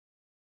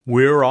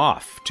We're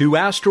off to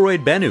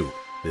asteroid Bennu,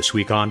 this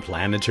week on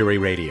Planetary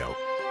Radio.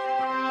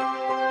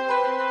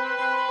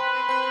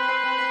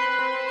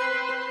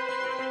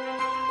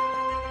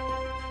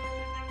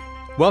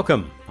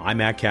 Welcome, I'm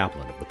Matt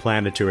Kaplan of the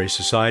Planetary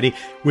Society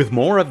with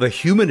more of the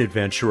human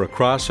adventure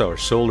across our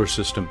solar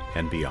system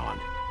and beyond.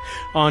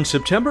 On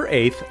September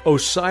 8th,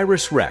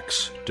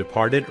 OSIRIS-REx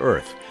departed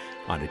Earth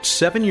on its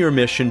 7-year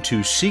mission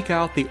to seek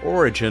out the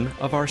origin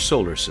of our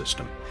solar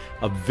system.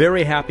 A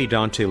very happy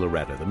Dante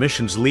Lauretta, the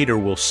mission's leader,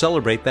 will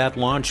celebrate that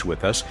launch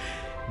with us.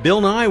 Bill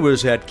Nye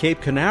was at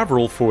Cape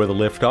Canaveral for the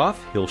liftoff.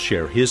 He'll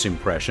share his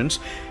impressions.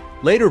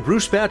 Later,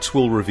 Bruce Betts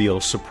will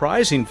reveal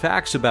surprising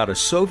facts about a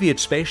Soviet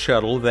space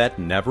shuttle that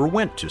never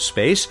went to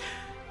space.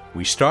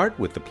 We start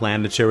with the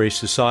Planetary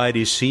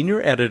Society's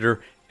senior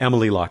editor,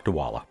 Emily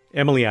Lakdawalla.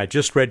 Emily, I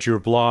just read your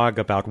blog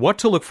about what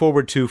to look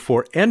forward to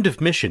for end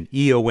of mission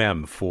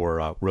EOM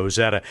for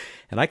Rosetta,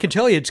 and I can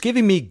tell you it's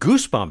giving me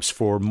goosebumps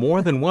for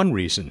more than one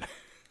reason.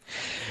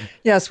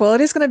 Yes, well,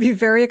 it is going to be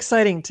very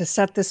exciting to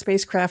set this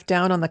spacecraft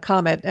down on the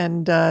comet,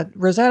 and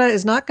Rosetta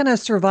is not going to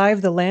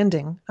survive the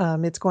landing.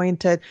 It's going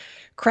to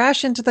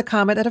crash into the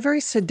comet at a very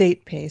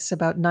sedate pace,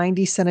 about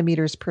 90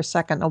 centimeters per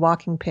second, a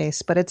walking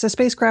pace, but it's a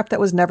spacecraft that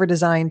was never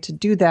designed to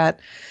do that.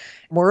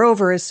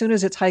 Moreover, as soon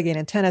as its high-gain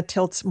antenna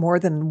tilts more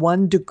than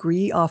 1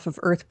 degree off of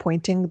Earth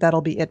pointing, that'll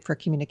be it for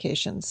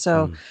communications.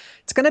 So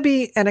It's going to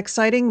be an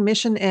exciting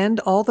mission end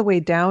all the way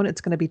down.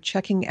 It's going to be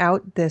checking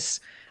out this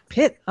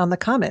pit on the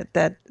comet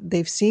that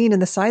they've seen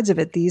in the sides of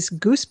it, these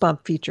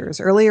goosebump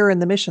features. Earlier in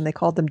the mission, they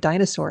called them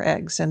dinosaur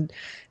eggs, and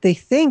they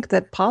think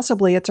that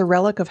possibly it's a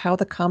relic of how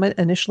the comet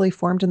initially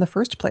formed in the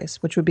first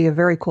place, which would be a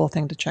very cool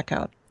thing to check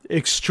out.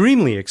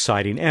 Extremely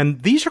exciting.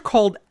 And these are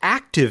called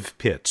active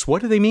pits.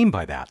 What do they mean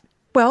by that?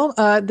 Well,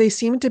 they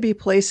seem to be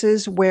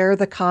places where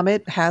the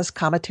comet has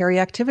cometary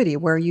activity,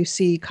 where you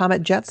see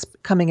comet jets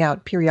coming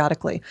out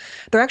periodically.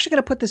 They're actually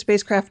going to put the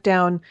spacecraft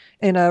down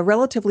in a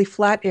relatively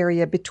flat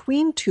area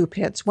between two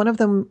pits, one of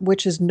them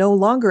which is no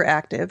longer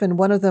active and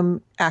one of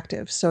them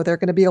active. So they're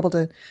going to be able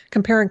to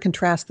compare and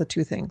contrast the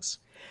two things.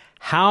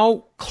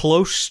 How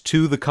close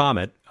to the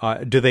comet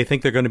do they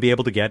think they're going to be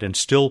able to get and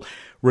still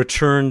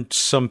return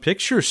some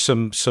pictures,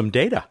 some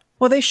data?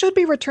 Well, they should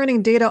be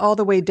returning data all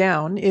the way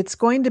down. It's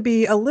going to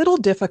be a little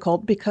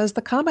difficult because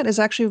the comet is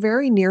actually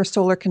very near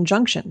solar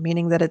conjunction,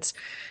 meaning that it's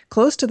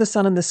close to the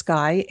sun in the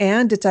sky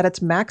and it's at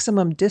its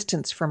maximum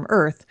distance from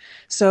Earth.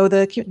 So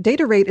the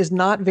data rate is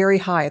not very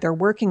high. They're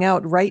working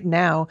out right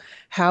now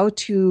how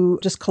to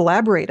just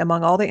collaborate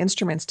among all the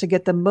instruments to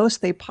get the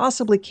most they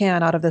possibly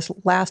can out of this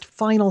last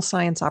final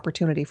science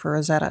opportunity for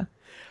Rosetta.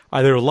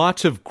 There are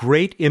lots of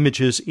great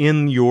images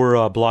in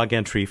your blog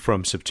entry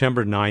from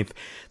September 9th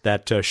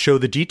that show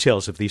the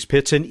details of these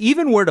pits and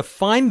even where to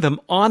find them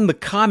on the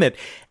comet.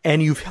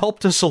 And you've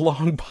helped us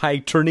along by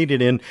turning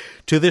it in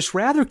to this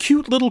rather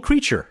cute little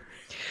creature.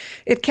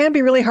 It can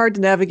be really hard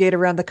to navigate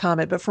around the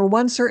comet, but from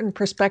one certain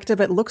perspective,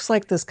 it looks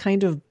like this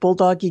kind of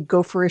bulldoggy,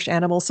 gopherish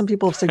animal. Some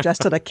people have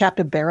suggested a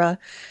capybara,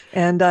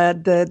 and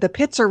the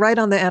pits are right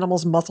on the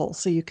animal's muzzle,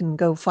 so you can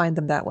go find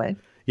them that way.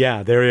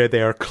 Yeah,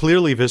 they are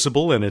clearly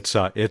visible, and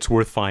it's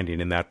worth finding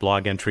in that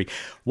blog entry.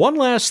 One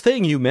last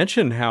thing, you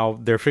mentioned how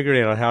they're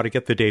figuring out how to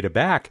get the data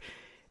back.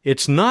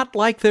 It's not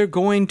like they're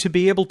going to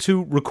be able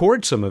to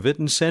record some of it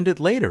and send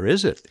it later,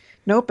 is it?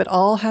 Nope, it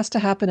all has to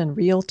happen in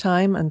real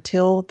time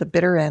until the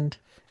bitter end.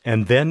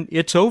 And then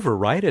it's over,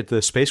 right?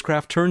 The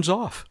spacecraft turns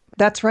off.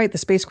 That's right. The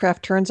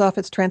spacecraft turns off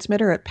its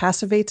transmitter. It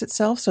passivates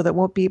itself so that it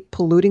won't be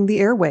polluting the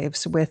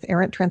airwaves with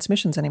errant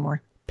transmissions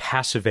anymore.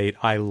 Passivate.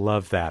 I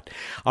love that.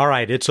 All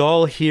right. It's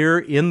all here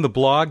in the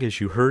blog. As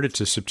you heard,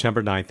 it's a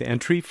September 9th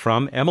entry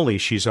from Emily.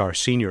 She's our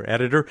senior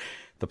editor,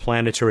 the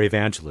planetary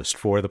evangelist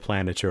for the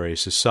Planetary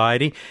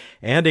Society,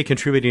 and a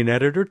contributing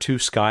editor to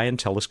Sky and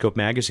Telescope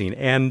magazine.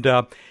 And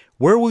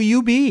where will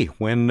you be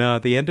when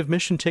the end of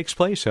mission takes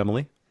place,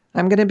 Emily?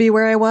 I'm going to be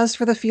where I was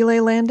for the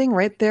Philae landing,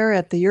 right there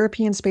at the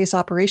European Space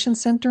Operations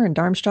Center in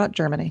Darmstadt,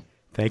 Germany.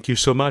 Thank you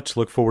so much.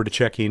 Look forward to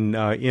checking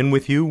in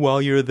with you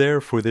while you're there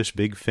for this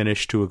big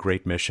finish to a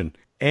great mission.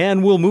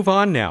 And we'll move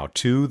on now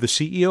to the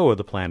CEO of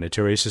the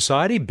Planetary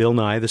Society, Bill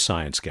Nye, the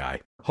Science Guy.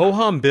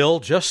 Ho-hum, Bill,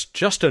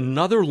 just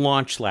another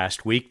launch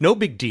last week. No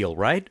big deal,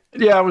 right?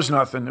 Yeah, it was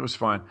nothing. It was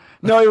fine.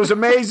 No, it was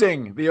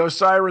amazing. The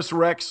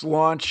OSIRIS-REx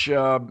launch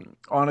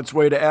on its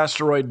way to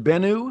asteroid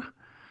Bennu,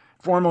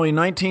 formerly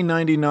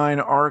 1999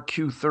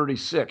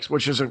 RQ-36,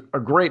 which is a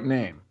great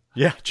name.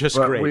 Yeah, just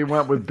but great. We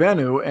went with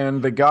Bennu,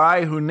 and the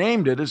guy who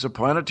named it is a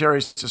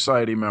Planetary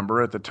Society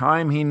member. At the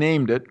time he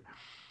named it,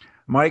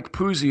 Mike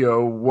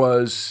Puzio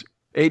was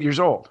 8 years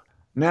old.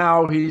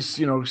 Now he's,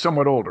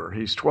 somewhat older.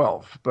 He's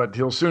 12, but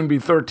he'll soon be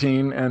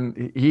 13.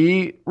 And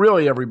he,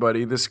 really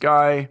everybody, this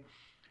guy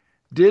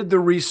did the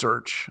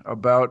research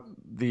about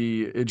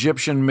the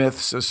Egyptian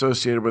myths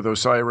associated with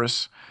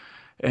Osiris.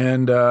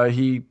 And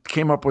he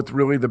came up with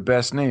really the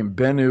best name.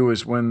 Bennu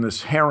is when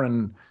this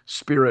heron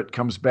spirit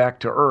comes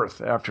back to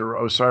Earth after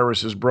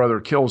Osiris's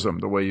brother kills him,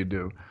 the way you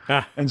do.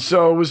 And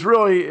so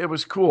it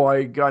was cool.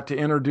 I got to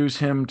introduce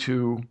him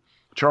to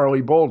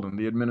Charlie Bolden,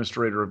 the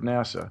administrator of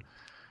NASA.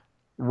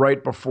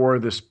 right before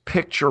this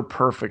picture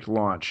perfect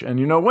launch. And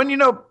when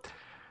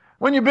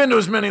you've been to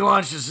as many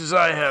launches as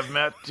I have,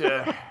 Matt,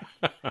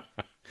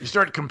 you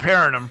start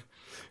comparing them.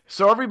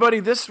 So everybody,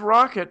 this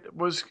rocket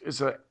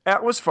is an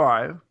Atlas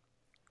V,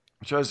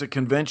 which has a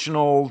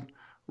conventional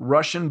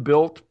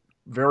Russian-built,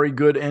 very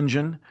good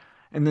engine.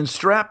 And then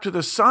strapped to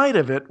the side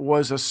of it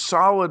was a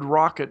solid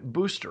rocket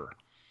booster.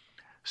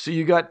 So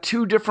you got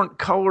two different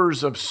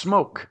colors of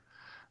smoke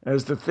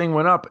as the thing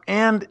went up.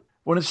 And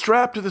when it's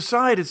strapped to the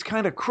side, it's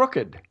kind of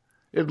crooked.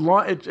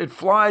 It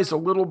flies a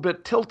little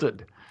bit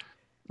tilted.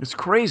 It's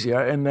crazy.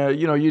 And,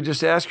 you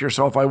just ask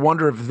yourself, I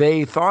wonder if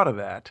they thought of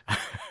that.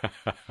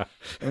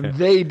 And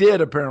they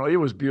did, apparently. It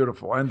was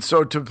beautiful. And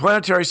so to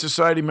Planetary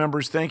Society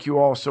members, thank you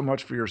all so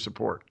much for your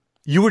support.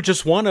 You were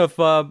just one of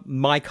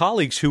my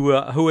colleagues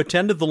who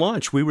attended the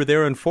launch. We were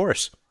there in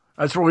force.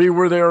 That's right. We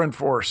were there in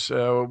force.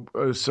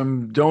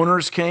 Some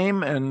donors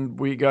came, and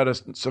we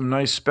got some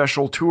nice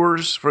special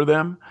tours for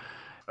them.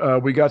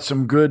 We got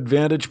some good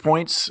vantage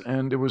points,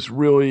 and it was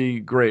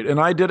really great. And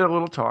I did a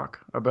little talk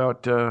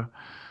about the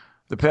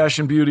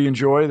passion, beauty, and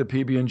joy, the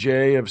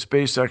PB&J of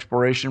space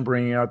exploration,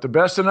 bringing out the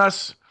best in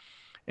us,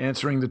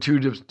 answering the two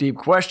deep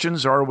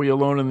questions: are we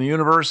alone in the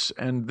universe?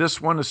 And this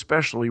one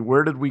especially,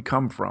 where did we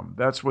come from?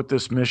 That's what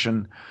this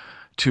mission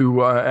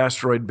to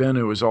asteroid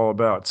Bennu is all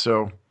about.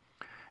 So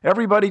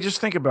everybody,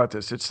 just think about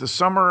this. It's the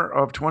summer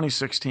of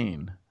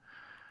 2016.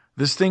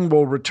 This thing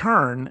will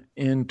return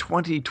in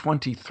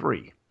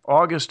 2023,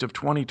 August of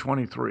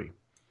 2023.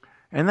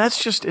 And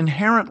that's just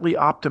inherently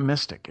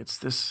optimistic. It's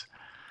this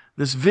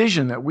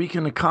vision that we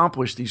can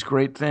accomplish these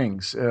great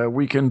things.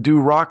 We can do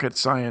rocket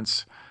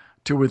science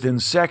to within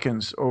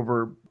seconds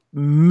over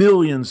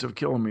millions of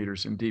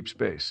kilometers in deep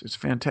space. It's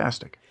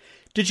fantastic.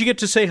 Did you get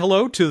to say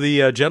hello to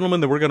the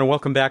gentleman that we're going to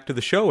welcome back to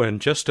the show in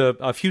just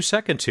a few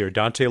seconds here,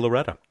 Dante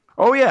Lauretta?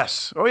 Oh,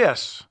 yes.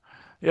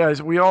 Yeah,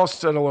 we all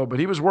said hello, but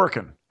he was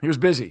working. He was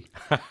busy.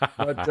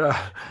 But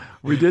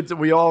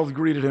we all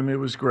greeted him. It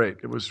was great.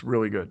 It was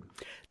really good.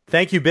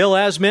 Thank you, Bill.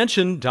 As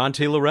mentioned,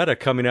 Dante Lauretta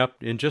coming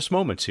up in just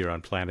moments here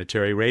on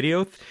Planetary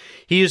Radio.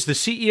 He is the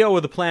CEO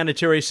of the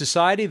Planetary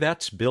Society.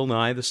 That's Bill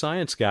Nye, the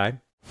science guy.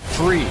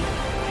 3, 2, 1.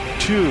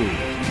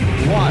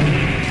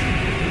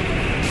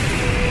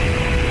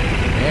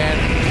 And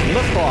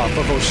liftoff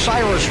of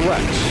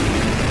OSIRIS-REx.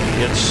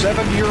 Its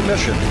 7-year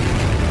mission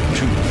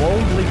to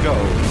boldly go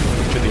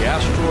to the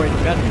asteroid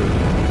Bennu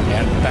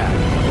and back.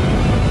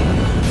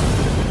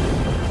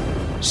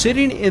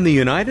 Sitting in the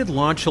United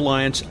Launch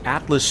Alliance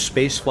Atlas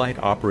Spaceflight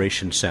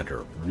Operations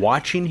Center,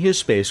 watching his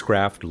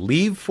spacecraft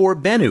leave for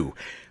Bennu,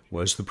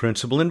 was the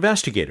principal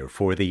investigator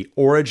for the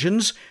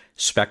Origins,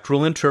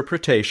 Spectral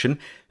Interpretation,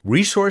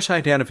 Resource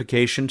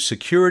Identification,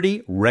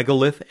 Security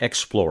Regolith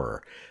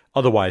Explorer,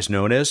 otherwise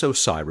known as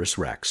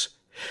OSIRIS-REx.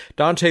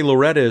 Dante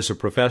Lauretta is a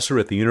professor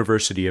at the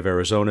University of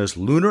Arizona's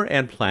Lunar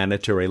and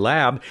Planetary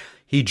Lab.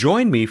 He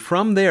joined me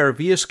from there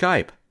via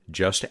Skype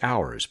just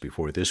hours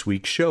before this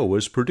week's show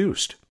was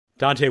produced.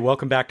 Dante,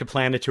 welcome back to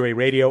Planetary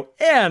Radio,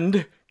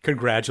 and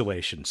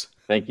congratulations.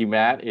 Thank you,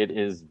 Matt. It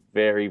is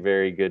very,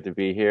 very good to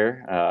be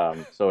here.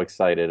 So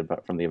excited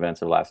from the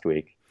events of last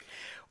week.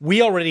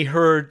 We already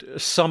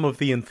heard some of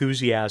the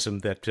enthusiasm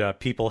that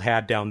people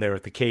had down there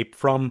at the Cape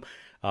from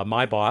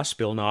my boss,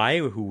 Bill Nye,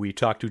 who we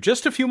talked to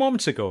just a few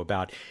moments ago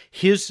about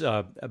his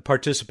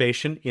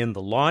participation in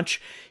the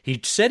launch. He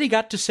said he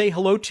got to say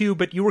hello to you,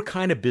 but you were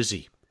kind of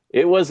busy.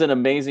 It was an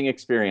amazing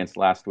experience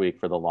last week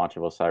for the launch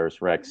of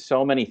OSIRIS-REx.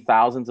 So many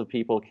thousands of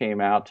people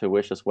came out to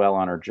wish us well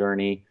on our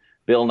journey.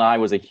 Bill Nye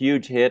was a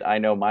huge hit. I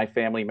know my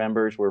family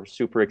members were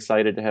super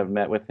excited to have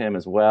met with him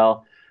as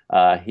well.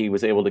 He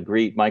was able to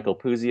greet Michael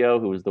Puzio,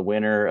 who was the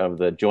winner of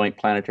the Joint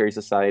Planetary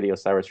Society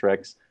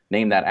OSIRIS-REx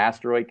Name That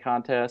Asteroid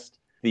contest.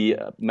 The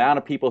amount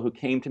of people who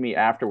came to me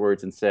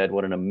afterwards and said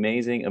what an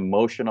amazing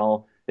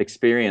emotional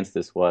experience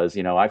this was.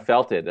 I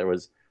felt it. There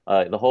was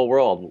the whole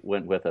world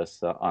went with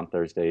us on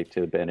Thursday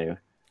to Bennu.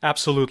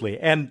 Absolutely.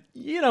 And,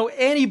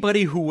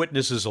 anybody who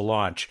witnesses a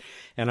launch,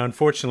 and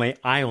unfortunately,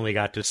 I only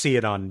got to see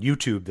it on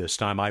YouTube this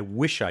time. I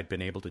wish I'd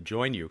been able to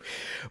join you.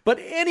 But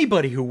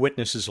anybody who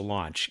witnesses a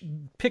launch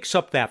picks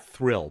up that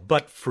thrill.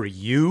 But for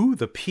you,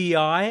 the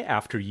PI,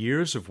 after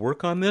years of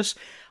work on this,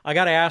 I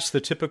got to ask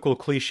the typical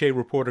cliche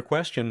reporter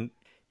question.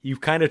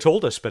 You've kind of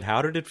told us, but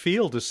how did it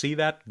feel to see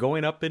that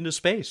going up into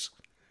space?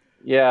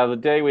 Yeah, the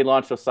day we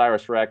launched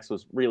OSIRIS-REx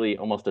was really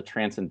almost a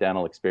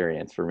transcendental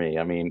experience for me.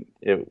 I mean,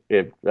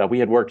 we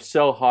had worked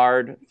so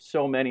hard,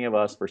 so many of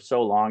us, for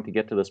so long to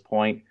get to this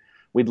point.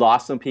 We'd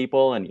lost some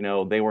people, and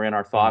they were in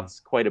our thoughts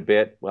quite a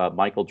bit.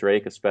 Michael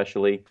Drake,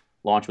 especially.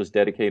 Launch was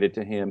dedicated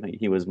to him.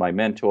 He was my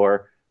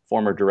mentor,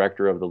 former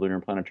director of the Lunar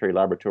and Planetary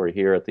Laboratory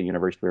here at the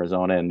University of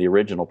Arizona, and the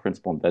original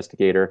principal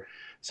investigator.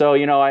 So,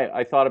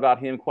 I thought about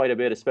him quite a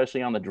bit,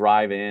 especially on the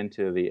drive in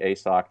to the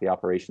ASOC, the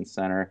Operations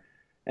Center.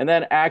 And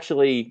then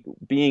actually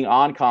being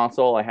on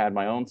console, I had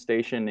my own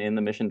station in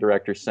the Mission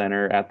Director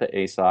Center at the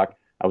ASOC.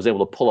 I was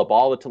able to pull up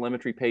all the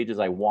telemetry pages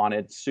I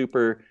wanted,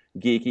 super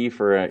geeky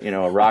for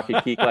a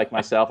rocket geek like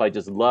myself. I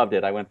just loved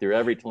it. I went through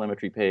every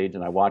telemetry page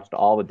and I watched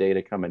all the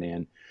data coming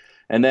in.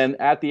 And then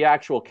at the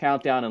actual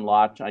countdown and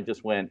launch, I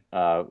just went,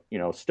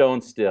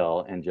 stone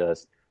still and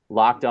just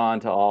locked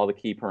on to all the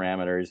key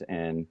parameters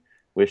and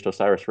wished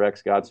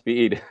OSIRIS-REx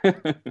Godspeed. I'm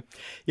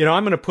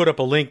going to put up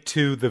a link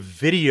to the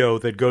video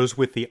that goes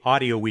with the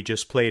audio we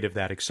just played of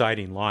that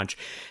exciting launch.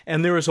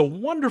 And there is a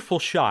wonderful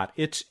shot.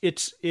 It's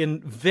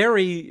in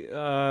very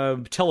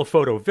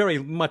telephoto, very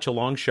much a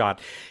long shot.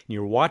 And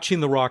you're watching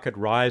the rocket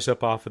rise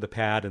up off of the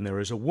pad, and there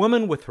is a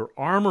woman with her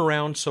arm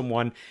around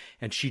someone,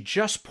 and she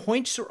just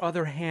points her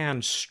other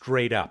hand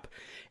straight up.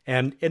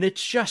 And it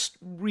just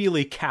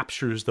really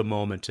captures the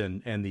moment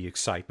and the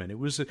excitement. It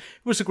was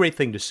a great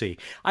thing to see.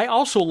 I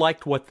also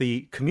liked what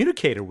the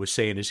communicator was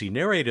saying as he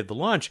narrated the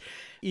launch.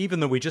 Even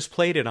though we just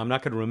played it, I'm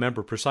not going to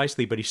remember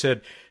precisely, but he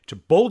said to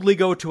boldly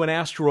go to an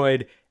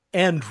asteroid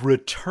and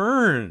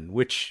return,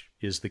 which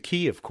is the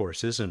key, of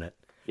course, isn't it?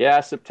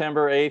 Yeah,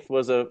 September 8th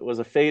was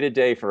a fated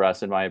day for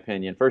us, in my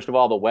opinion. First of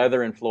all, the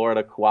weather in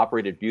Florida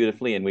cooperated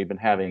beautifully, and we've been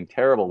having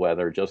terrible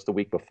weather just the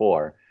week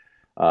before.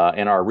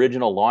 And our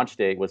original launch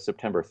date was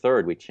September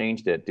 3rd. We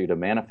changed it due to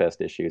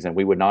manifest issues, and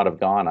we would not have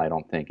gone, I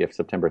don't think, if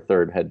September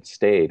 3rd had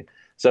stayed.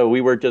 So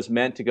we were just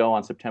meant to go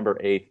on September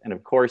 8th, and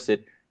of course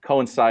it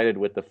coincided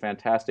with the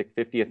fantastic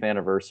 50th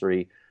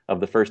anniversary of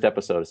the first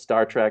episode of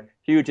Star Trek.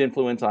 Huge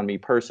influence on me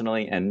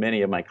personally and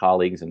many of my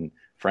colleagues and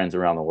friends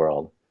around the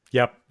world.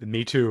 Yep,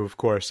 me too, of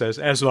course,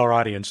 as our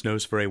audience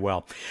knows very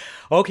well.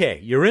 Okay,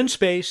 you're in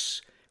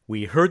space.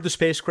 We heard the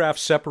spacecraft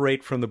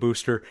separate from the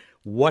booster.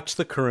 What's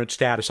the current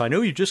status? I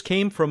know you just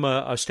came from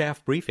a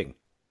staff briefing.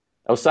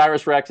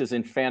 OSIRIS-REx is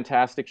in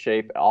fantastic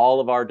shape. All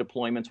of our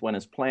deployments went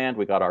as planned.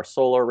 We got our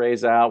solar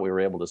arrays out. We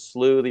were able to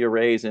slew the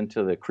arrays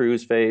into the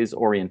cruise phase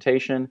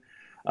orientation.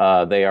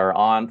 They are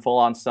on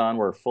full-on sun.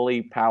 We're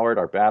fully powered.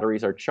 Our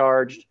batteries are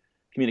charged.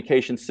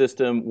 Communication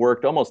system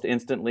worked almost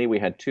instantly. We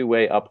had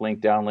two-way uplink,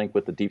 downlink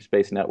with the Deep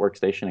Space Network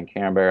Station in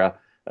Canberra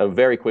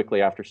very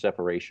quickly after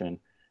separation.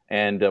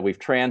 And we've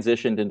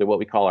transitioned into what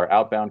we call our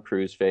outbound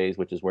cruise phase,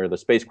 which is where the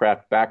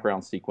spacecraft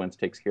background sequence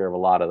takes care of a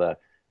lot of the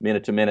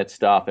minute-to-minute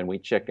stuff, and we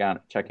check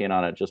in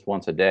on it just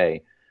once a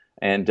day.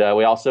 And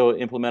we also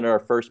implemented our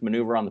first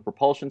maneuver on the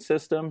propulsion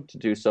system to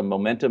do some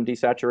momentum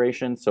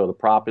desaturation, so the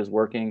prop is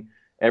working.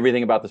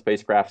 Everything about the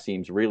spacecraft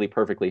seems really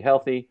perfectly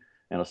healthy,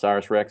 and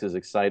OSIRIS-REx is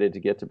excited to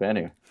get to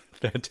Bennu.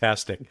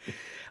 Fantastic.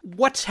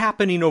 What's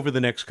happening over the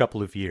next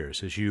couple of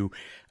years as you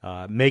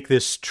make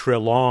this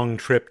long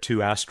trip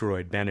to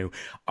asteroid Bennu?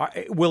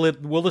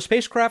 Will the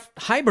spacecraft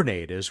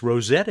hibernate as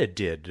Rosetta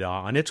did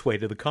on its way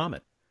to the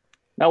comet?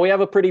 Now, we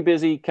have a pretty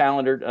busy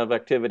calendar of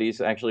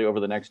activities actually over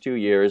the next 2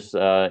 years.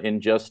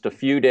 In just a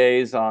few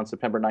days on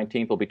September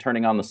 19th, we'll be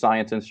turning on the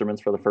science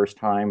instruments for the first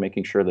time,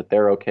 making sure that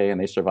they're okay and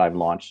they survive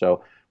launch.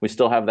 So we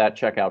still have that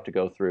checkout to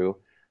go through.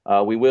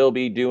 We will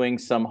be doing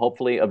some,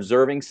 hopefully,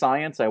 observing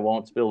science. I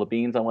won't spill the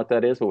beans on what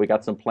that is, but we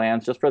got some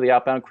plans just for the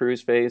outbound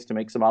cruise phase to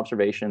make some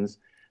observations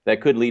that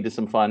could lead to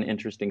some fun,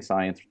 interesting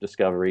science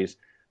discoveries.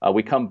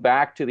 We come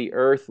back to the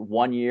Earth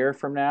 1 year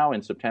from now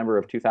in September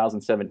of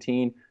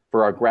 2017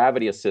 for our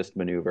gravity assist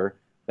maneuver.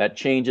 That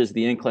changes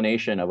the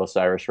inclination of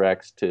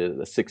OSIRIS-REx to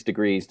the 6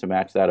 degrees to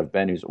match that of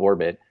Bennu's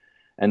orbit.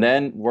 And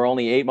then we're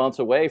only 8 months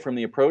away from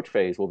the approach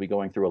phase. We'll be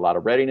going through a lot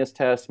of readiness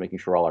tests, making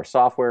sure all our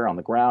software on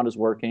the ground is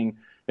working,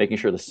 making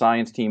sure the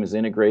science team is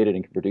integrated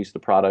and can produce the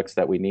products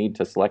that we need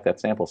to select that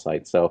sample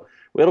site. So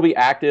it'll be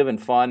active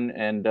and fun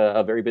and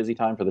a very busy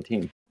time for the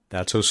team.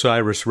 That's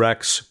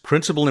OSIRIS-REx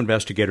Principal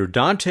Investigator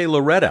Dante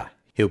Lauretta.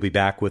 He'll be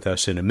back with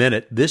us in a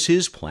minute. This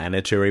is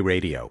Planetary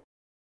Radio.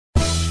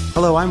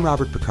 Hello, I'm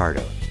Robert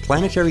Picardo,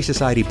 Planetary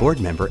Society board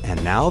member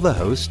and now the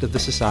host of the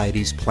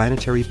Society's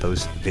Planetary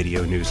Post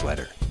video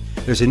newsletter.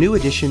 There's a new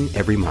edition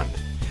every month.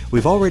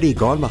 We've already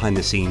gone behind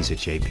the scenes at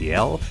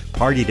JPL,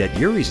 partied at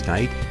Yuri's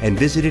Night, and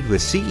visited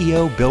with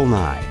CEO Bill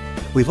Nye.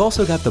 We've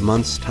also got the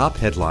month's top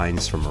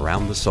headlines from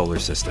around the solar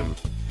system.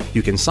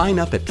 You can sign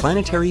up at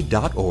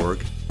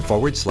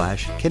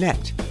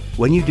planetary.org/connect.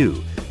 When you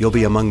do, you'll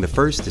be among the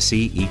first to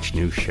see each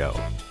new show.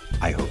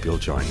 I hope you'll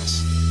join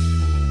us.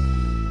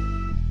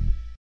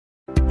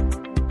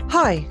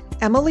 Hi,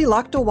 Emily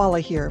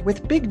Lakdawala here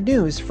with big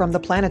news from the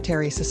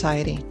Planetary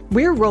Society.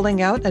 We're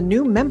rolling out a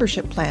new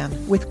membership plan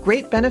with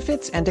great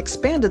benefits and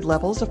expanded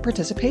levels of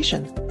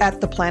participation.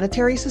 At the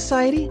Planetary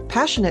Society,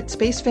 passionate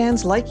space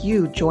fans like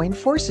you join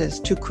forces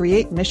to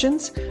create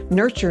missions,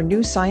 nurture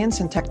new science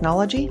and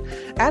technology,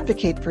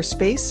 advocate for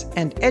space,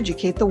 and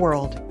educate the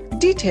world.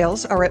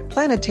 Details are at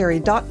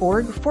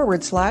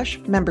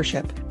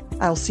planetary.org/membership.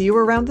 I'll see you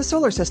around the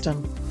solar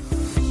system.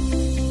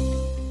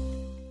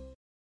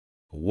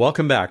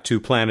 Welcome back to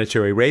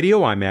Planetary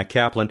Radio. I'm Matt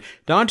Kaplan.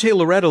 Dante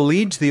Lauretta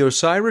leads the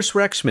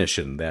OSIRIS-REx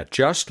mission that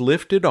just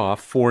lifted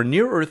off for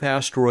near-Earth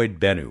asteroid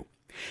Bennu.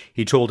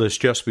 He told us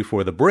just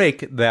before the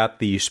break that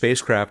the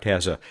spacecraft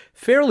has a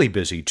fairly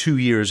busy 2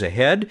 years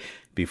ahead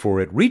before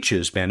it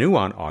reaches Bennu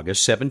on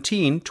August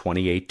 17,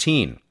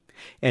 2018.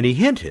 And he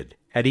hinted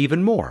at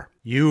even more.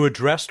 You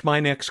addressed my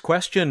next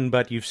question,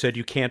 but you've said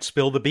you can't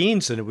spill the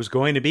beans, and it was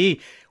going to be,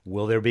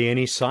 will there be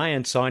any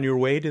science on your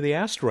way to the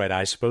asteroid?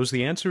 I suppose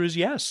the answer is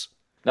yes.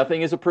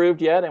 Nothing is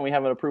approved yet, and we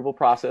have an approval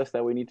process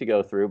that we need to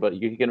go through. But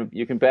you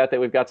can bet that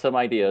we've got some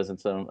ideas and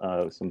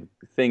some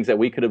things that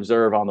we could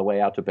observe on the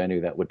way out to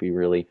Bennu that would be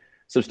really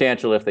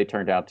substantial if they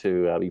turned out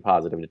to be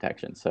positive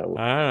detection. So,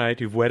 all right,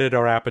 you've whetted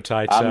our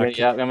appetites. I'm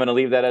going to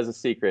leave that as a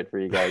secret for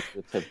you guys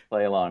to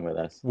play along with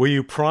us. Will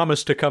you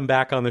promise to come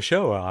back on the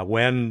show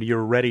when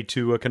you're ready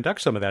to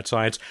conduct some of that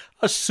science,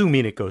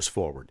 assuming it goes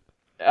forward?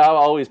 I'll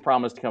always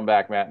promise to come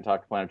back, Matt, and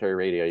talk to Planetary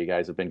Radio. You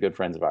guys have been good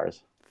friends of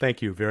ours.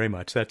 Thank you very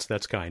much.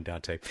 That's kind,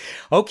 Dante.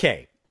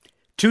 Okay,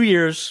 2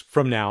 years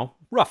from now,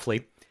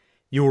 roughly,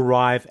 you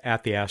arrive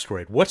at the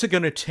asteroid. What's it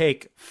going to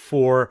take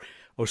for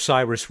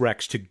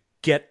OSIRIS-REx to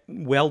get,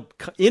 well,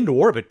 into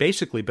orbit,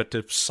 basically, but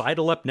to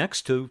sidle up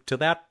next to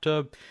that,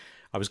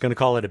 I was going to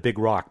call it a big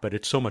rock, but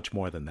it's so much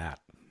more than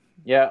that.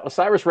 Yeah,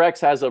 OSIRIS-REx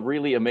has a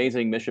really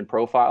amazing mission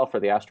profile for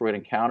the asteroid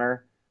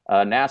encounter.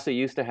 NASA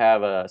used to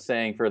have a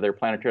saying for their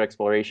planetary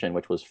exploration,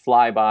 which was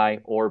fly by,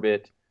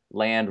 orbit,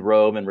 land,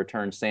 rove, and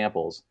return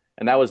samples.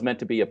 And that was meant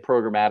to be a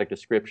programmatic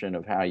description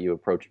of how you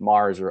approach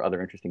Mars or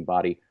other interesting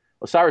body.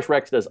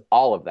 OSIRIS-REx does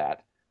all of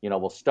that.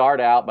 We'll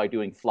start out by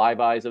doing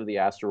flybys of the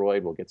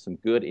asteroid. We'll get some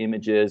good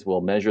images.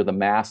 We'll measure the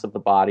mass of the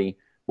body.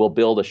 We'll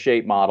build a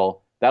shape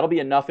model. That'll be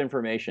enough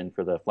information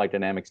for the flight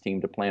dynamics team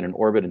to plan an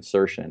orbit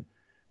insertion.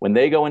 When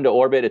they go into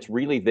orbit, it's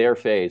really their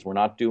phase. We're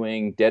not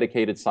doing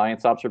dedicated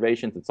science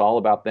observations. It's all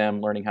about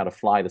them learning how to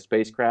fly the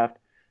spacecraft,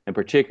 and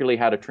particularly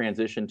how to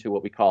transition to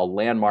what we call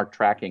landmark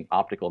tracking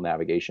optical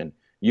navigation,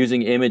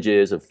 using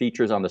images of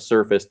features on the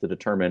surface to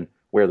determine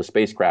where the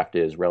spacecraft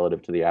is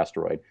relative to the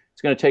asteroid.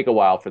 It's going to take a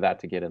while for that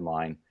to get in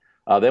line.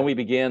 Then we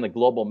begin the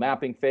global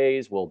mapping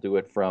phase. We'll do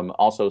it from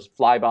also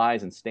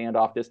flybys and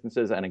standoff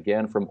distances, and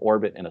again from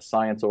orbit in a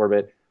science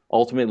orbit,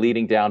 ultimately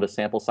leading down to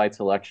sample site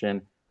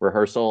selection,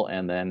 rehearsal,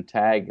 and then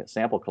tag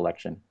sample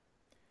collection.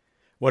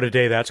 What a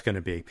day that's going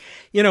to be.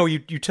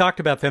 You talked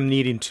about them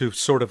needing to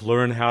sort of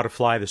learn how to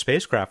fly the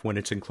spacecraft when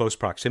it's in close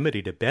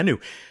proximity to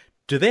Bennu.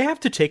 Do they have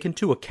to take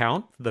into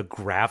account the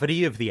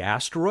gravity of the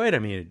asteroid? I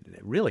mean,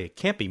 really, it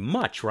can't be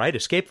much, right?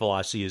 Escape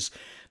velocity is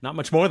not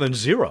much more than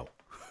 0.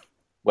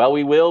 Well,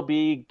 we will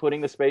be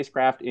putting the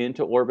spacecraft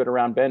into orbit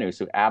around Bennu,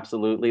 so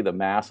absolutely the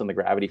mass and the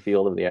gravity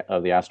field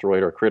of the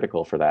asteroid are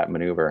critical for that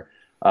maneuver.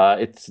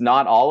 It's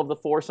not all of the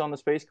force on the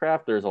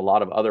spacecraft. There's a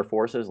lot of other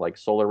forces like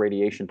solar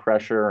radiation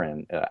pressure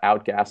and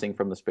outgassing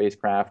from the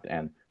spacecraft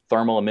and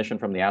thermal emission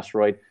from the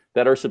asteroid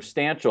that are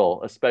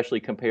substantial, especially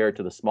compared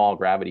to the small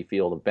gravity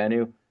field of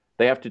Bennu.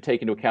 They have to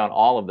take into account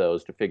all of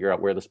those to figure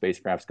out where the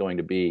spacecraft's going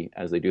to be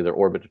as they do their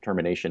orbit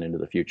determination into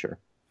the future.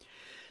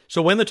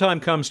 So when the time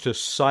comes to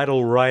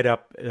sidle right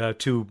up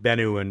to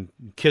Bennu and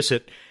kiss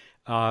it,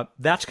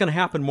 that's going to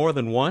happen more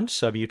than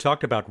once? I mean, you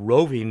talked about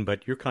roving,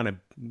 but you're kind of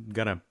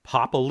going to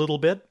hop a little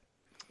bit?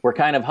 We're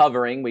kind of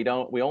hovering.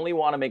 We only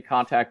want to make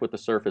contact with the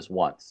surface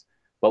once,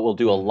 but we'll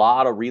do a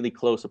lot of really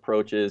close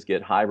approaches,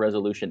 get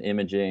high-resolution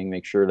imaging,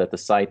 make sure that the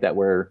site that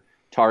we're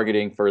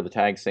targeting for the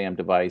TAGSAM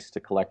device to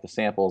collect the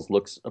samples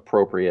looks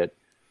appropriate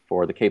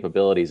for the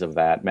capabilities of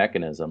that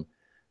mechanism.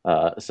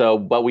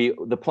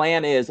 The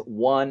plan is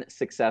one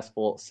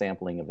successful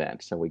sampling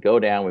event. So we go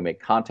down, we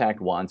make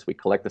contact once, we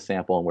collect the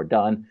sample, and we're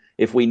done.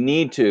 If we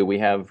need to, we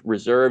have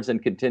reserves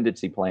and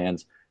contingency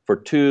plans for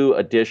 2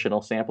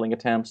 additional sampling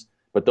attempts,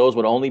 but those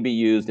would only be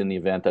used in the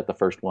event that the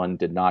first one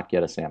did not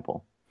get a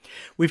sample.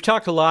 We've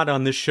talked a lot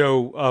on this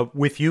show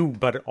with you,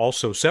 but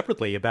also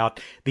separately, about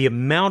the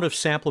amount of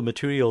sample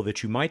material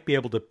that you might be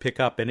able to pick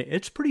up, and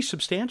it's pretty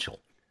substantial.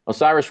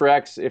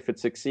 OSIRIS-REx, if it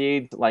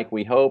succeeds like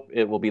we hope,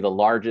 it will be the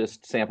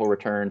largest sample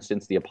return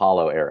since the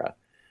Apollo era.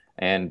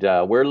 And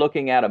we're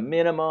looking at a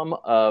minimum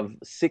of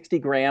 60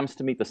 grams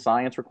to meet the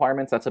science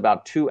requirements. That's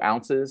about 2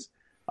 ounces.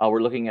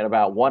 We're looking at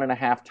about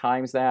 1.5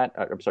 times that,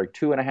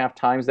 2.5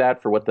 times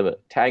that for what the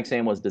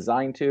TAGSAM was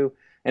designed to.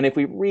 And if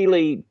we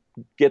really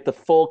get the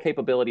full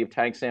capability of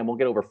TAGSAM, we'll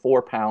get over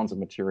 4 pounds of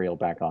material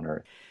back on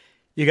Earth.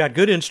 You got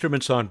good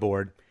instruments on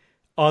board.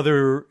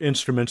 Other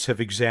instruments have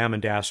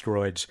examined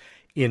asteroids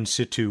in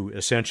situ,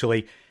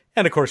 essentially.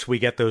 And of course, we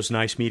get those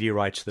nice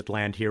meteorites that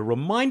land here.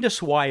 Remind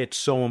us why it's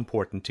so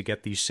important to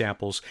get these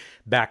samples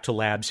back to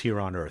labs here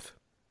on Earth.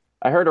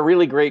 I heard a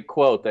really great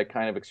quote that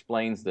kind of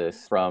explains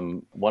this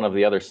from one of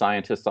the other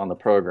scientists on the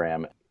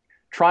program.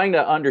 Trying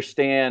to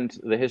understand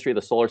the history of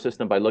the solar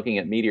system by looking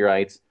at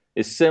meteorites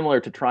is similar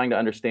to trying to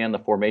understand the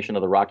formation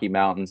of the Rocky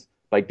Mountains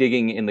by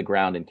digging in the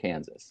ground in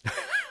Kansas.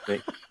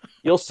 Right?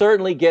 You'll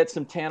certainly get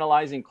some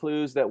tantalizing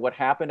clues that what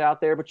happened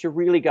out there, but you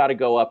really got to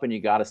go up and you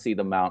got to see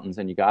the mountains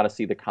and you got to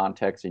see the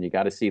context and you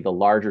got to see the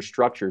larger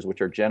structures which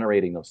are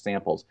generating those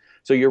samples.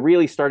 So you're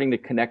really starting to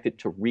connect it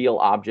to real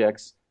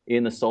objects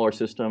in the solar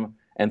system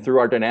and through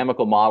our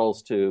dynamical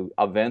models to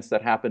events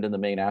that happened in the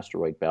main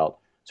asteroid belt.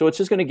 So it's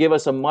just going to give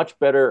us a much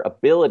better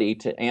ability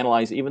to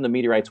analyze even the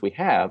meteorites we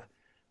have.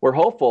 We're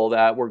hopeful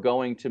that we're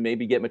going to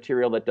maybe get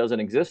material that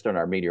doesn't exist in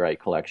our meteorite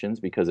collections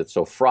because it's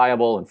so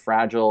friable and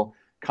fragile,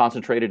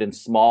 concentrated in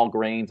small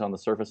grains on the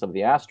surface of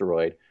the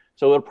asteroid.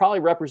 So it'll probably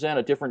represent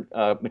a different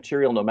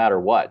material no matter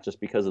what,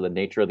 just because of the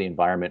nature of the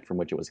environment from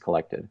which it was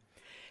collected.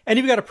 And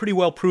you've got a pretty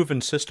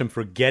well-proven system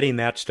for getting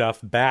that stuff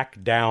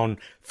back down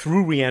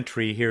through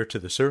reentry here to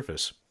the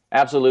surface.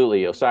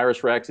 Absolutely.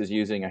 OSIRIS-REx is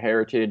using a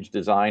heritage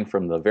design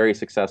from the very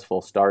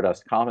successful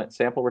Stardust Comet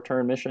sample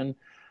return mission.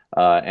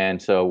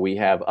 And so we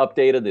have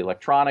updated the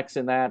electronics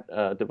in that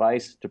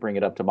device to bring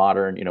it up to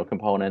modern,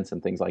 components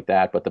and things like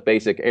that. But the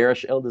basic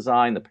aeroshell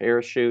design, the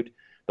parachute,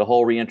 the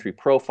whole reentry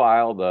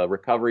profile, the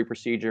recovery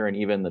procedure, and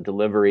even the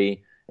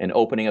delivery and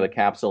opening of the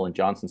capsule in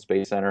Johnson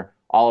Space Center,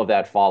 all of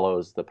that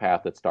follows the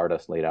path that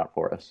Stardust laid out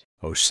for us.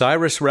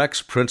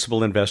 OSIRIS-REx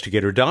principal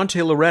investigator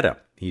Dante Loretta.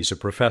 He's a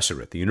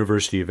professor at the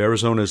University of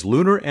Arizona's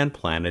Lunar and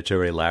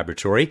Planetary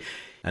Laboratory,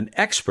 an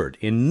expert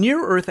in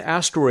near-Earth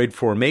asteroid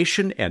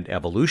formation and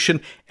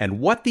evolution, and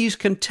what these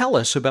can tell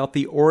us about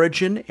the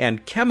origin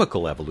and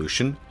chemical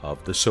evolution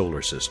of the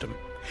solar system.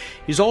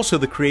 He's also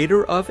the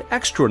creator of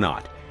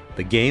Extronaut,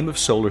 the game of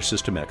solar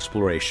system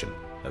exploration,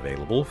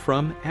 available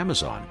from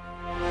Amazon.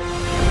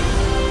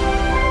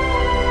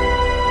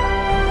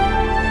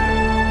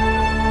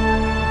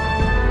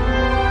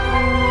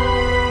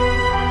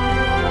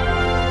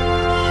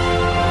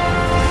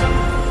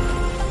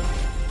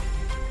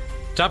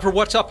 Time for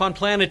What's Up on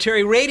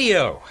Planetary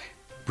Radio.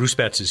 Bruce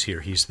Betts is here.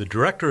 He's the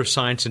Director of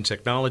Science and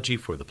Technology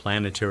for the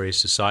Planetary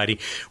Society.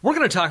 We're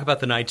going to talk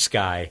about the night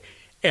sky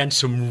and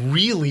some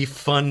really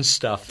fun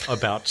stuff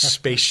about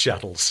space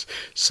shuttles,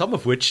 some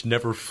of which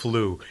never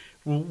flew.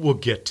 We'll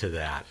get to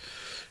that.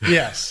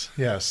 Yes.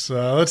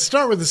 Let's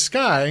start with the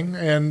sky.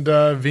 And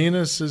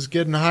Venus is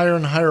getting higher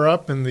and higher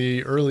up in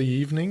the early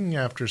evening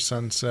after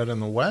sunset in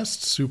the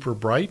west. Super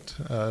bright.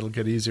 It'll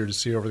get easier to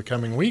see over the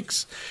coming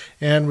weeks.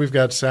 And we've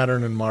got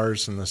Saturn and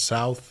Mars in the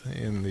south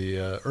in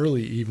the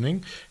early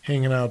evening,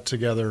 hanging out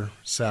together,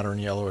 Saturn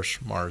yellowish,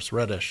 Mars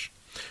reddish.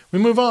 We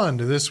move on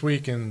to this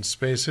week in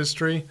space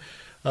history.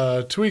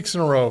 2 weeks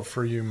in a row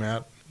for you,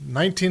 Matt.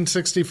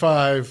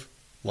 1965,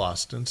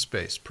 Lost in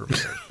Space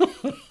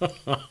premiered.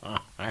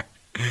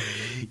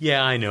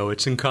 Yeah, I know.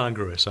 It's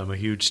incongruous. I'm a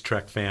huge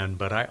Trek fan,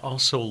 but I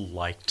also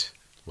liked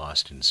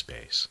Lost in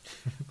Space.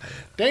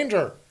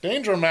 Danger,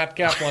 Matt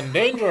Kaplan,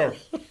 danger.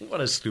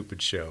 What a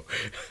stupid show.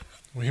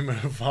 We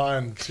move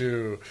on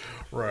to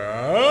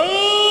Random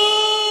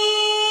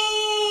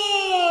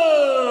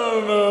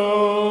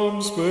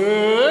Space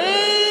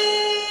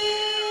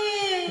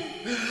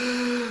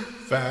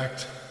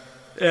Fact.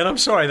 And I'm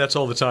sorry, that's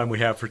all the time we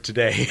have for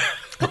today.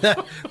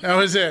 That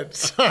was it.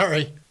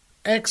 Sorry.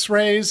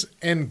 X-rays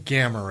and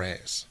gamma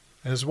rays,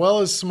 as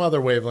well as some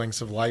other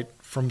wavelengths of light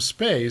from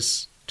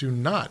space, do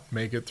not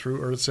make it through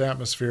Earth's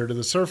atmosphere to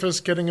the surface,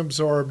 getting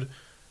absorbed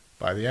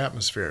by the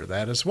atmosphere.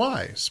 That is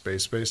why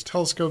space-based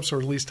telescopes, or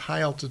at least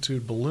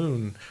high-altitude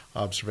balloon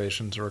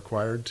observations, are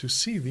required to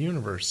see the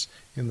universe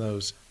in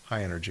those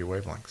high-energy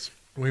wavelengths.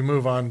 We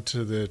move on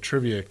to the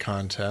trivia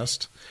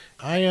contest.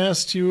 I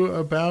asked you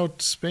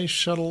about space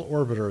shuttle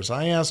orbiters.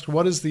 I asked,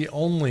 what is the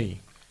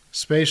only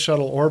space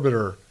shuttle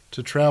orbiter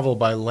to travel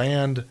by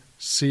land,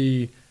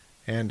 sea,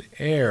 and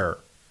air?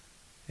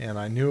 And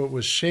I knew it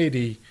was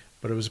shady,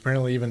 but it was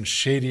apparently even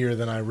shadier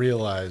than I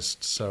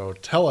realized. So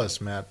tell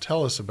us, Matt,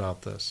 tell us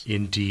about this.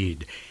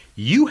 Indeed.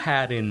 You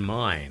had in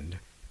mind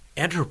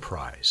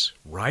Enterprise,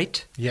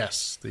 right?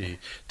 Yes, the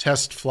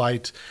test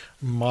flight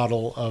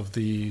model of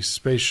the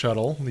space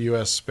shuttle, the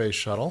U.S. space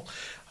shuttle,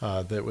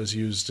 that was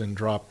used in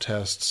drop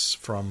tests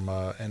from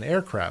an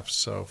aircraft.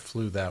 So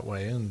flew that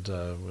way and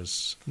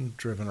was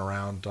driven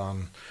around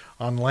on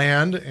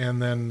land, and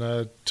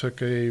then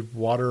took a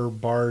water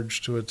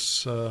barge to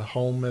its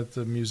home at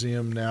the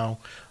museum now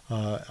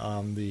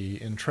on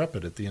the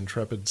Intrepid, at the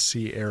Intrepid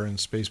Sea, Air,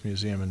 and Space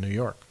Museum in New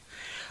York.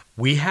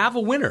 We have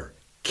a winner.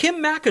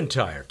 Kim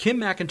McIntyre. Kim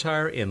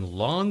McIntyre in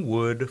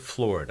Longwood,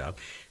 Florida,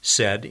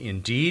 said,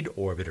 indeed,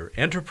 Orbiter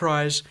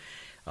Enterprise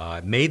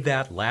made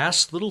that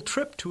last little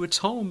trip to its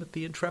home at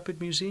the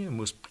Intrepid Museum,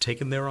 was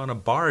taken there on a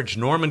barge.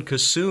 Norman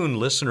Cassoon,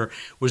 listener,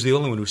 was the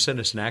only one who sent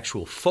us an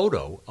actual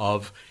photo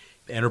of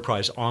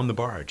Enterprise on the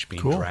barge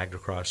being dragged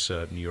across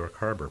New York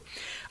Harbor.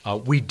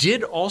 We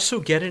did also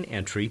get an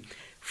entry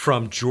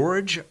from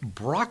George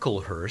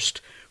Brocklehurst,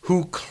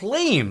 who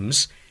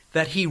claims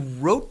that he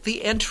wrote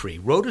the entry,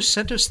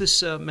 sent us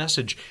this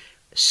message,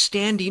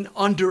 standing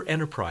under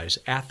Enterprise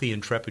at the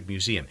Intrepid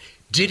Museum.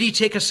 Did he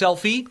take a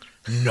selfie?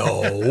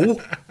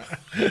 No.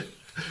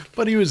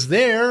 But he was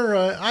there.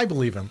 I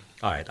believe him.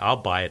 All right, I'll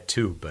buy it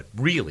too, but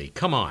really,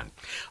 come on.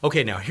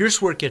 Okay, now here's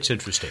where it gets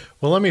interesting.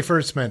 Well, let me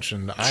first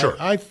mention, Sure.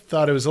 I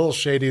thought it was a little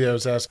shady that I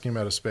was asking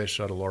about a space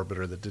shuttle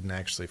orbiter that didn't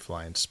actually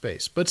fly in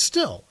space. But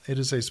still, it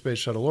is a space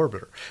shuttle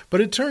orbiter. But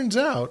it turns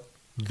out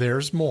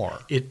there's more.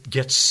 It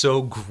gets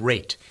so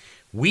great.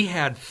 We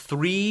had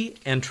 3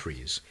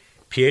 entries,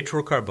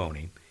 Pietro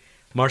Carboni,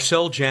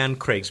 Marcel Jan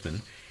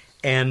Kriegsmann,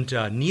 and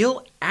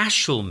Neil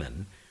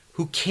Ashelman,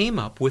 who came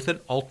up with an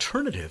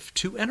alternative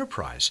to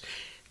Enterprise.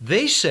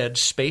 They said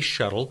Space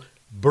Shuttle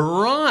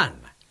Buran,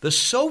 the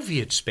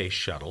Soviet space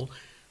shuttle,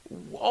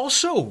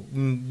 also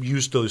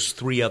used those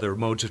 3 other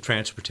modes of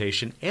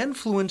transportation and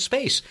flew in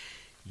space.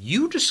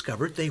 you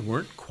discovered they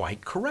weren't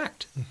quite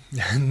correct.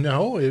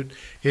 No,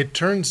 it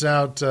turns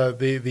out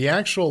the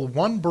actual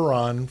one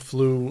Buran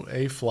flew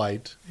a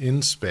flight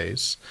in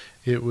space.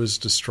 It was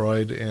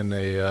destroyed in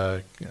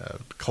a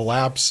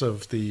collapse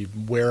of the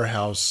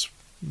warehouse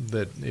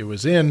that it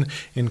was in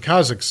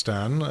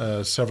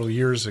Kazakhstan several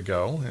years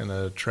ago in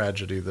a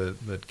tragedy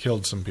that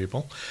killed some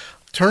people.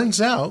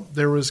 Turns out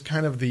there was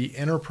kind of the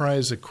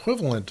Enterprise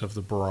equivalent of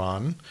the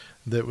Buran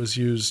that was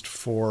used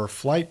for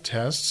flight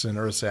tests in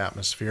Earth's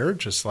atmosphere,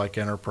 just like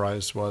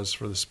Enterprise was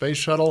for the space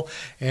shuttle.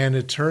 And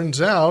it turns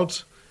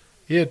out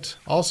it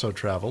also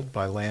traveled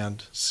by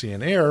land, sea,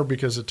 and air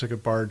because it took a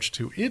barge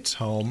to its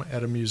home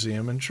at a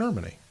museum in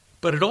Germany.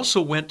 But it also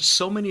went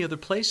so many other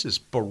places.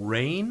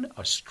 Bahrain,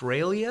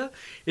 Australia.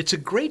 It's a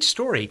great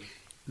story.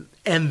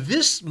 And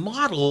this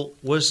model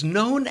was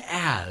known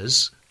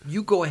as...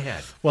 You go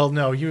ahead. Well,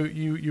 no,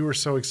 you were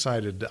so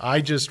excited.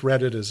 I just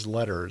read it as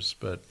letters,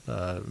 but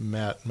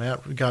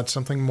Matt got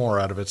something more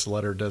out of its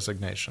letter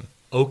designation.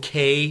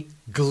 OK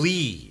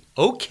Glee.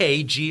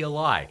 OK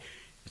GLI.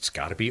 It's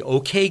got to be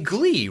OK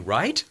Glee,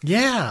 right?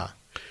 Yeah.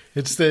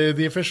 It's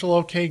the official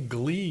OK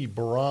Glee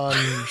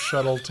Buran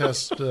shuttle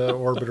test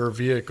orbiter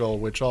vehicle,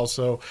 which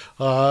also,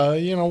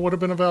 would have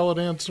been a valid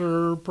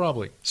answer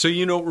probably. So,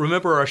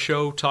 remember our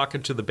show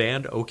talking to the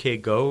band OK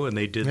Go, and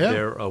they did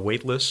their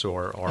weightless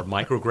or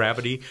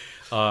microgravity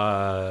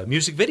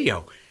music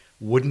video.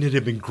 Wouldn't it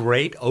have been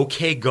great?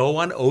 OK Go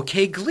on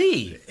OK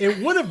Glee.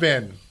 It would have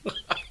been.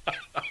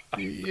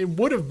 It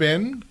would have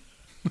been.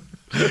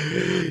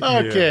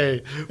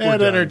 Okay,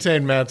 that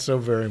entertained Matt so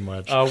very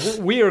much.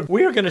 We are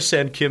going to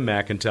send Kim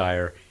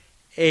McIntyre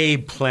a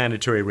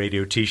Planetary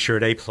Radio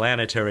T-shirt, a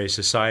Planetary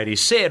Society.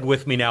 Say it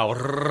with me now,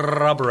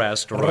 Rubber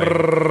Asteroid.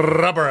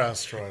 Rubber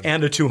Asteroid.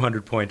 And a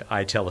 200-point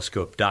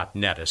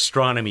iTelescope.net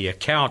astronomy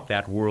account,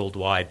 that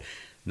worldwide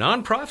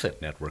nonprofit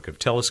network of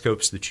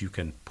telescopes that you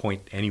can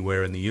point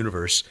anywhere in the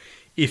universe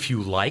if you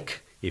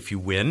like, if you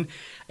win,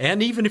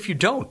 and even if you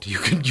don't, you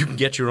can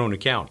get your own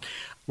account.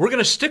 We're going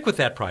to stick with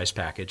that prize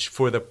package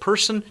for the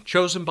person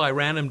chosen by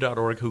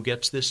random.org who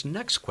gets this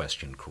next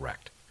question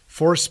correct.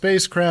 For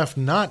spacecraft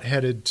not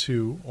headed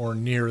to or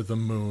near the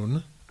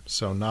moon,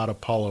 so not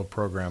Apollo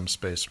program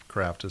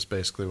spacecraft is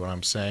basically what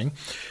I'm saying,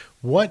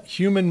 what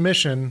human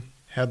mission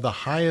had the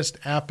highest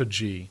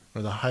apogee,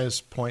 or the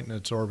highest point in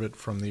its orbit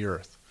from the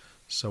Earth?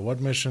 So what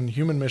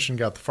human mission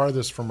got the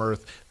farthest from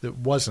Earth that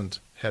wasn't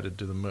headed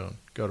to the moon?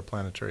 Go to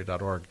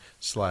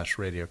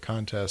planetary.org/radio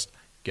contest.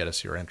 Get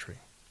us your entry.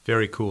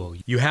 Very cool.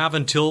 You have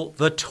until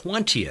the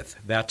 20th,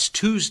 that's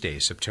Tuesday,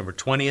 September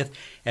 20th,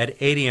 at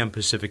 8 a.m.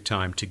 Pacific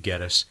time to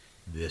get us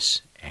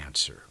this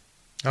answer.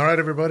 All right,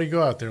 everybody,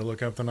 go out there,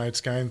 look up the night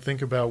sky, and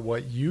think about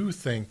what you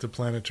think the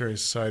Planetary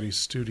Society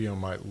studio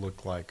might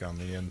look like on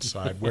the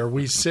inside, where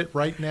we sit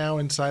right now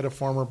inside a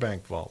former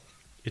bank vault.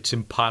 It's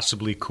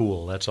impossibly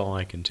cool. That's all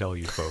I can tell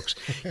you, folks.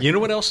 You know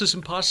what else is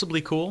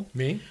impossibly cool?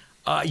 Me?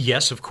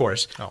 Yes, of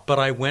course. Oh. But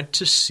I went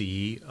to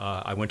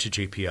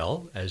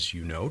JPL, as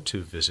you know,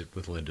 to visit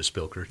with Linda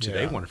Spilker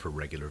today, one of her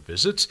regular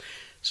visits.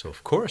 So,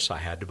 of course, I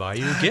had to buy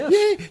you a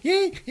gift.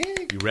 Yay.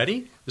 You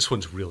ready? This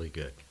one's really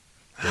good.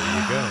 There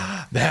you go.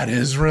 That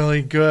is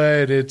really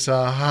good. It's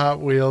a Hot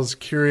Wheels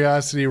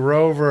Curiosity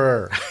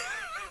Rover.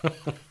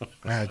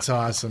 That's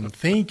awesome.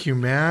 Thank you,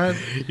 Matt.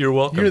 You're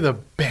welcome. You're the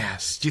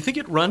best. Do you think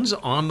it runs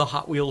on the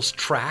Hot Wheels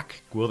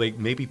track? Will they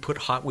maybe put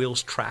Hot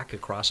Wheels track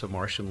across a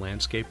Martian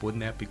landscape?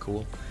 Wouldn't that be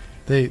cool?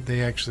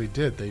 They actually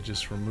did. They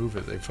just remove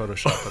it. They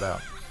Photoshop it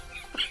out.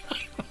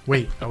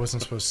 Wait, I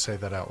wasn't supposed to say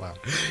that out loud.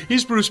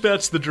 He's Bruce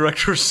Betts, the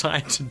Director of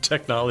Science and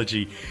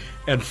Technology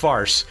and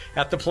Farce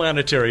at the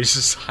Planetary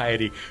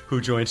Society, who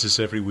joins us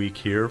every week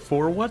here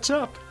for What's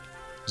Up?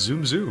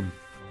 Zoom, zoom.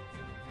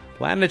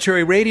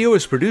 Planetary Radio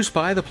is produced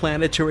by the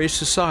Planetary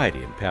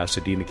Society in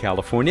Pasadena,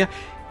 California,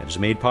 and is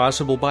made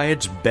possible by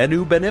its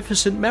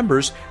beneficent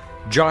members.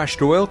 Josh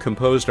Doyle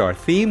composed our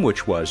theme,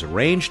 which was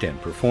arranged and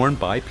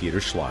performed by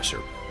Peter Schlosser.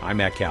 I'm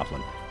Matt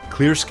Kaplan.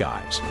 Clear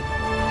skies.